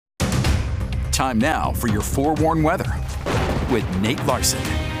Time now for your forewarned weather with Nate Larson.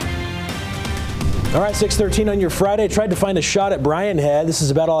 All right, 6:13 on your Friday. Tried to find a shot at Brian Head. This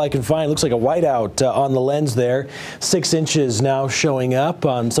is about all I can find. Looks like a whiteout on the lens there. 6 inches now showing up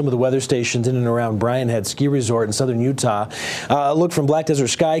on some of the weather stations in and around Brian Head Ski Resort in southern Utah. A look from Black Desert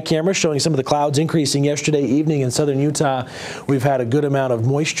Sky Camera showing some of the clouds increasing yesterday evening in southern Utah. We've had a good amount of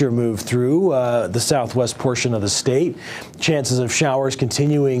moisture move through the southwest portion of the state. Chances of showers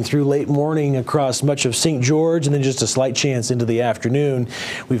continuing through late morning across much of St. George, and then just a slight chance into the afternoon.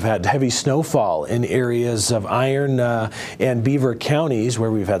 We've had heavy snowfall in areas of Iron and Beaver counties where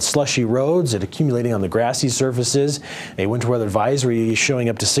we've had slushy roads and accumulating on the grassy surfaces. A winter weather advisory showing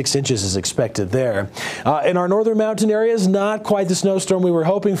up to 6 inches is expected there. In our northern mountain areas, not quite the snowstorm we were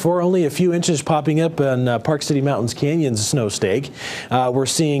hoping for. Only a few inches popping up on Park City Mountains Canyon's snow stake. We're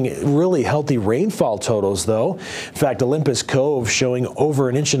seeing really healthy rainfall totals, though. In fact, Olympus Cove showing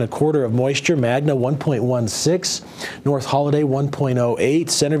over 1.25 inches of moisture. Magna 1.16. North Holiday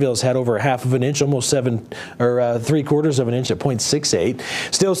 1.08. Centerville's had over 1/2 inch, almost 3/4 inch at 0.68.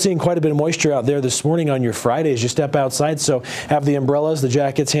 Still seeing quite a bit of moisture out there this morning on your Friday as you step outside, so have the umbrellas, the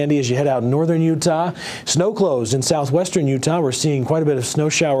jackets handy as you head out in northern Utah. Snow closed in southwestern Utah. We're seeing quite a bit of snow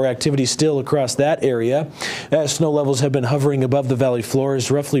shower activity still across that area as snow levels have been hovering above the valley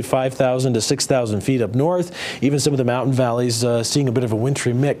floors, roughly 5,000 to 6,000 feet up north. Even some of the mountain valleys seeing a bit of a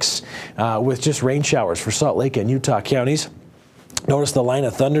wintry mix with just rain showers for Salt Lake and Utah counties. Notice the line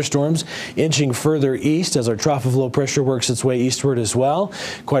of thunderstorms inching further east as our trough of low pressure works its way eastward as well.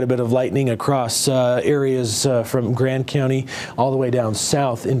 Quite a bit of lightning across areas from Grand County all the way down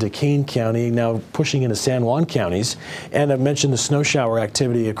south into Kane County, now pushing into San Juan counties. And I've mentioned the snow shower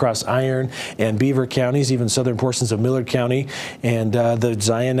activity across Iron and Beaver counties, even southern portions of Millard County, and the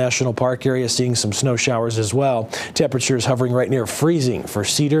Zion National Park area seeing some snow showers as well. Temperatures hovering right near freezing for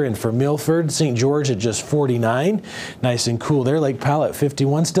Cedar and for Milford. St. George at just 49. Nice and cool there. Lake Powell at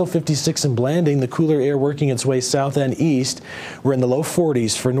 51, still 56 in Blanding. The cooler air working its way south and east. We're in the low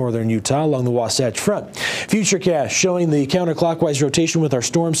 40s for northern Utah along the Wasatch Front. Futurecast showing the counterclockwise rotation with our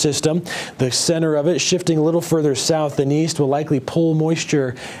storm system. The center of it shifting a little further south and east will likely pull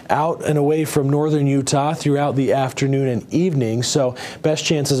moisture out and away from northern Utah throughout the afternoon and evening. So best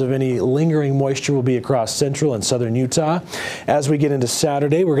chances of any lingering moisture will be across central and southern Utah. As we get into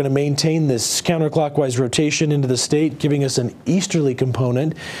Saturday, we're going to maintain this counterclockwise rotation into the state, giving us an easterly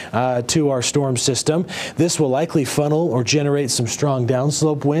component to our storm system. This will likely funnel or generate some strong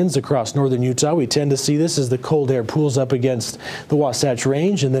downslope winds across northern Utah. We tend to see this as the cold air pools up against the Wasatch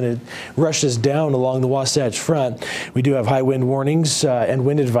Range and then it rushes down along the Wasatch Front. We do have high wind warnings and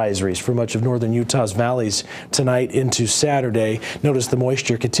wind advisories for much of northern Utah's valleys tonight into Saturday. Notice the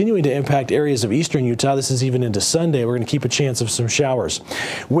moisture continuing to impact areas of eastern Utah. This is even into Sunday. We're going to keep a chance of some showers.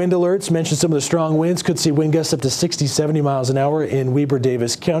 Wind alerts, mentioned some of the strong winds. Could see wind gusts up to 60, 70 miles an hour in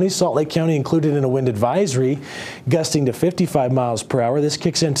Weber-Davis County. Salt Lake County included in a wind advisory, gusting to 55 miles per hour. This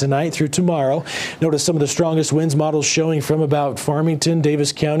kicks in tonight through tomorrow. Notice some of the strongest winds models showing from about Farmington,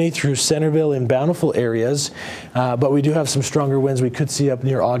 Davis County through Centerville and Bountiful areas. But we do have some stronger winds we could see up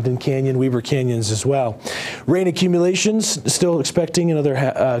near Ogden Canyon, Weber Canyons as well. Rain accumulations, still expecting another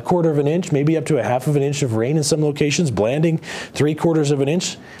 1/4 inch, maybe up to 1/2 inch of rain in some locations. Blanding 3/4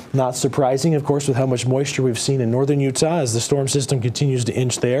 inch. Not surprising, of course, with how much moisture we've seen in northern Utah as the storm system continues to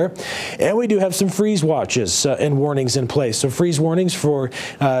inch there. And we do have some freeze watches and warnings in place. So freeze warnings for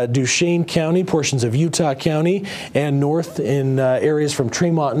Duchesne County, portions of Utah County, and north in areas from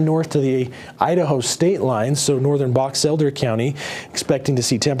Tremont north to the Idaho state line, so northern Box Elder County, expecting to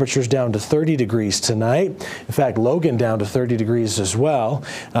see temperatures down to 30 degrees tonight. In fact, Logan down to 30 degrees as well.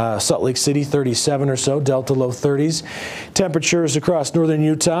 Salt Lake City 37 or so, Delta low 30s. Temperatures across northern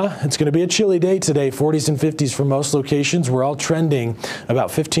Utah. It's going to be a chilly day today, 40s and 50s for most locations. We're all trending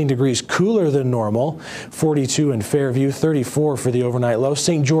about 15 degrees cooler than normal. 42 in Fairview, 34 for the overnight low.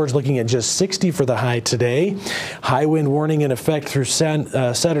 St. George looking at just 60 for the high today. High wind warning in effect through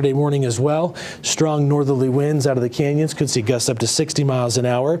Saturday morning as well. Strong northerly winds out of the canyons could see gusts up to 60 miles an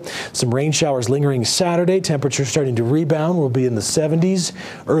hour. Some rain showers lingering Saturday. Temperatures starting to rebound. We'll be in the 70s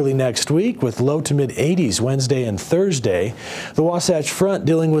early next week with low to mid 80s Wednesday and Thursday. The Wasatch Front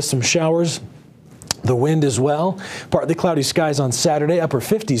dealing with some showers. The wind as well. Partly cloudy skies on Saturday, upper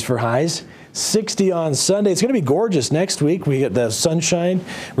 50s for highs. 60 on Sunday. It's going to be gorgeous next week. We get the sunshine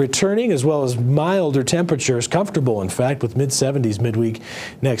returning as well as milder temperatures, comfortable in fact, with mid 70s midweek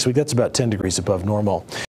next week. That's about 10 degrees above normal.